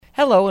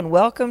Hello and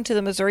welcome to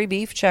the Missouri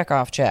Beef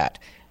Checkoff Chat.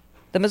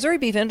 The Missouri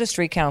Beef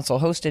Industry Council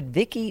hosted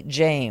Vickie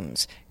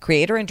James,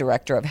 creator and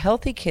director of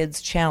Healthy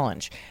Kids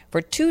Challenge, for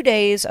 2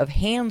 days of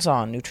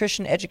hands-on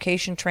nutrition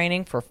education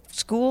training for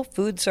school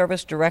food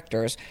service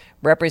directors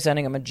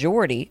representing a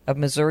majority of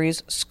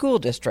Missouri's school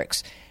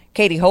districts.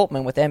 Katie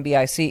Holtman with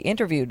NBIC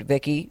interviewed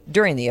Vickie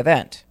during the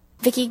event.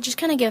 Vickie, just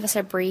kind of give us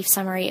a brief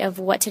summary of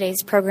what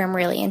today's program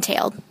really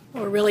entailed.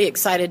 We're really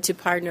excited to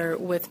partner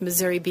with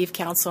Missouri Beef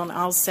Council and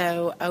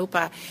also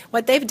OPAA.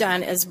 What they've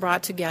done is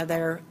brought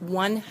together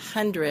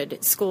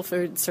 100 school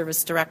food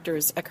service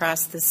directors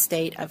across the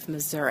state of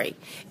Missouri.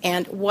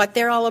 And what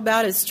they're all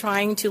about is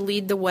trying to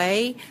lead the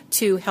way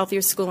to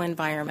healthier school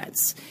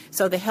environments.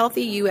 So the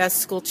Healthy U.S.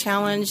 School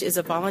Challenge is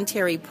a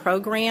voluntary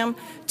program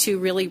to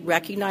really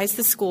recognize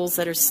the schools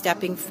that are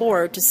stepping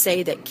forward to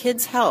say that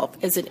kids' health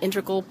is an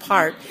integral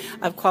part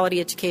of quality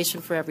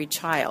education for every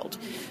child.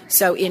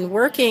 So in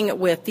working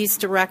with these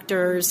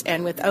directors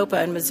and with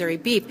OPAA and Missouri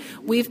Beef,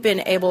 we've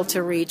been able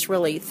to reach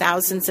really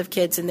thousands of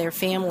kids and their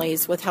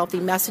families with healthy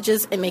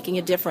messages and making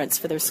a difference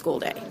for their school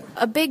day.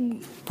 A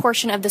big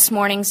portion of this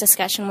morning's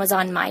discussion was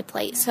on my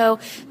plate. So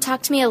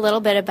talk to me a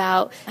little bit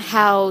about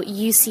how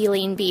you see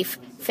lean beef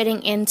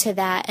fitting into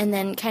that and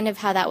then kind of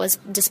how that was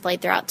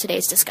displayed throughout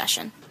today's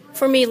discussion.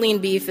 For me, lean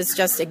beef is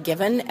just a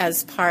given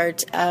as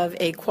part of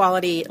a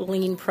quality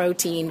lean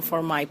protein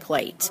for my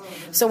plate.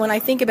 So when I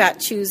think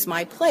about choose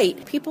my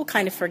plate, people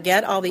kind of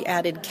forget all the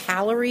added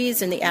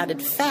calories and the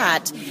added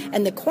fat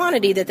and the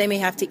quantity that they may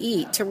have to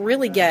eat to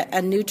really get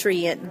a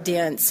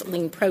nutrient-dense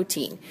lean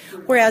protein.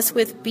 Whereas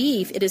with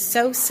beef, it is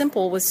so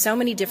simple with so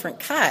many different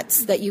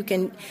cuts that you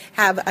can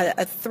have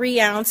a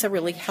 3-ounce, a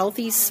really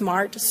healthy,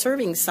 smart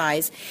serving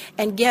size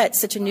and get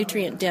such a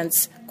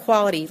nutrient-dense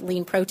quality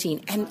lean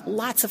protein and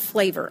lots of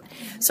flavor.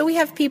 So we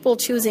have people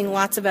choosing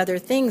lots of other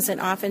things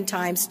and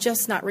oftentimes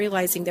just not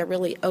realizing they're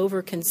really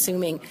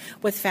over-consuming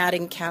with fat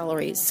and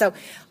calories. So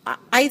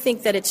I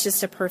think that it's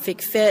just a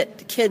perfect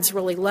fit. Kids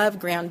really love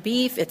ground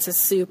beef. It's a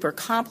super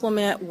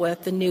complement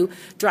with the new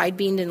dried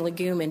bean and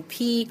legume and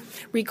pea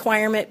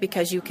requirement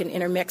because you can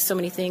intermix so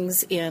many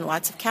things in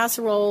lots of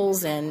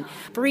casseroles and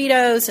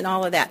burritos and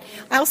all of that.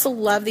 I also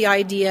love the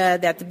idea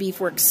that the beef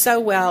works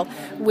so well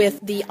with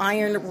the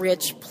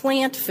iron-rich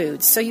plant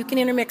foods. So you can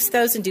intermix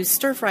those and do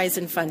stir fries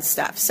and fun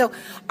stuff. So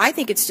I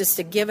think it's just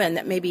a given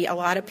that maybe a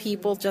lot of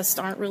people just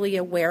aren't really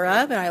aware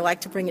of, and I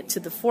like to bring it to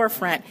the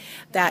forefront,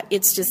 that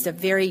it's just a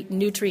very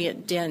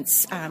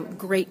nutrient-dense,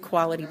 great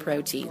quality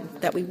protein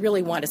that we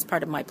really want as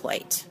part of my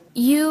plate.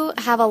 You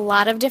have a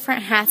lot of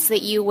different hats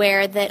that you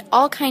wear that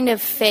all kind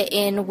of fit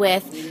in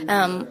with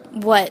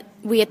what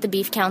we at the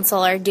Beef Council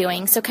are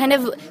doing. So kind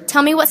of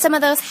tell me what some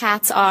of those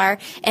hats are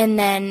and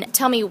then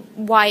tell me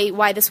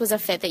why this was a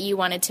fit that you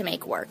wanted to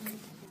make work.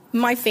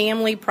 My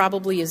family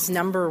probably is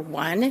number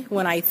one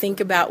when I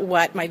think about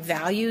what my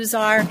values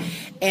are,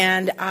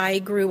 and I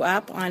grew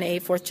up on a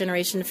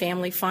fourth-generation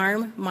family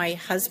farm. My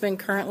husband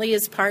currently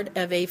is part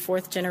of a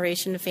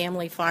fourth-generation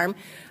family farm.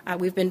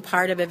 We've been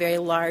part of a very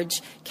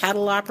large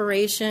cattle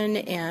operation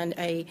and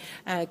a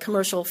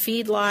commercial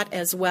feedlot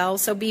as well.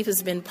 So beef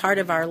has been part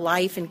of our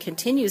life and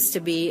continues to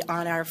be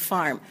on our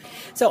farm.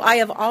 So I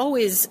have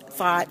always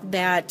thought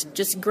that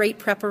just great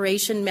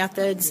preparation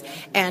methods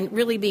and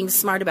really being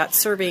smart about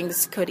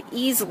servings could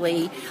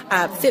easily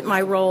fit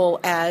my role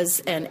as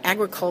an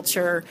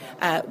agriculture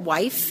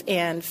wife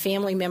and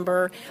family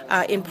member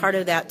in part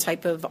of that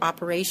type of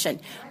operation.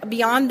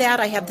 Beyond that,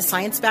 I have the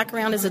science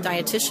background as a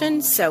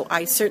dietitian, so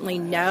I certainly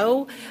know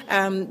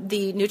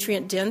the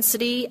nutrient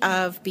density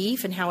of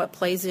beef and how it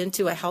plays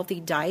into a healthy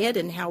diet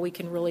and how we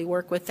can really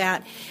work with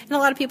that. And a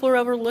lot of people are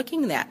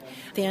overlooking that.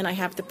 Then I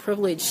have the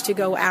privilege to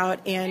go out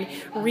and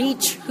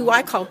reach who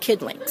I call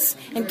kidlinks.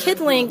 And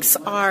kidlinks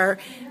are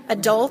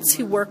adults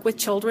who work with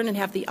children and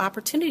have the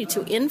opportunity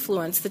to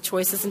influence the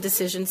choices and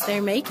decisions they're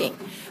making.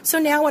 So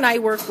now when I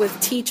work with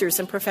teachers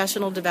in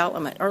professional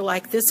development, or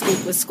like this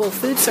week with school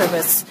food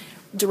service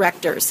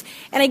directors,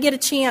 and I get a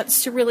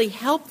chance to really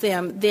help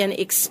them then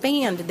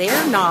expand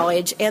their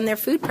knowledge and their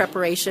food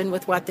preparation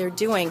with what they're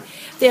doing,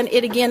 then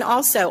it again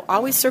also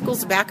always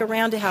circles back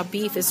around to how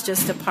beef is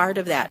just a part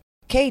of that.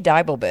 Kay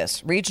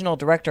Divelbiss, Regional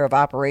Director of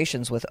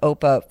Operations with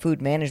OPAA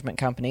Food Management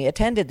Company,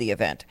 attended the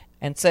event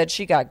and said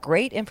she got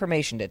great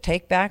information to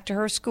take back to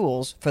her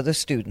schools for the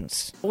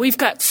students. We've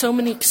got so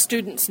many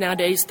students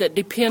nowadays that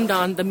depend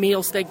on the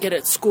meals they get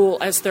at school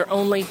as their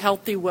only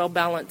healthy,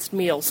 well-balanced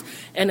meals.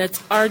 And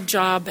it's our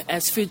job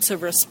as food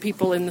service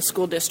people in the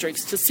school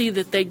districts to see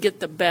that they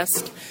get the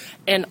best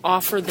and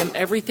offer them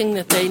everything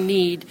that they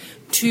need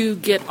to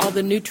get all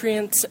the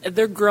nutrients.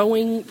 Their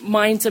growing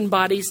minds and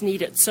bodies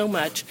need it so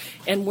much,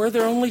 and we're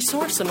their only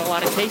source in a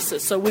lot of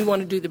cases, so we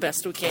want to do the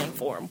best we can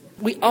for them.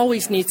 We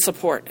always need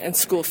support in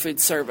school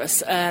food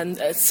service,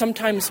 and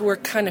sometimes we're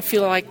kind of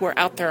feel like we're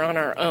out there on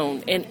our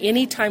own, and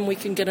anytime we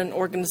can get an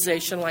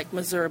organization like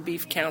Missouri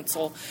Beef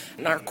Council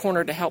in our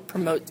corner to help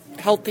promote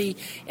healthy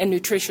and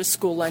nutritious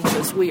school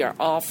lunches, we are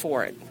all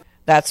for it.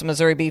 That's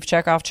Missouri Beef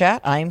Checkoff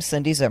Chat. I'm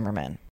Cindy Zimmerman.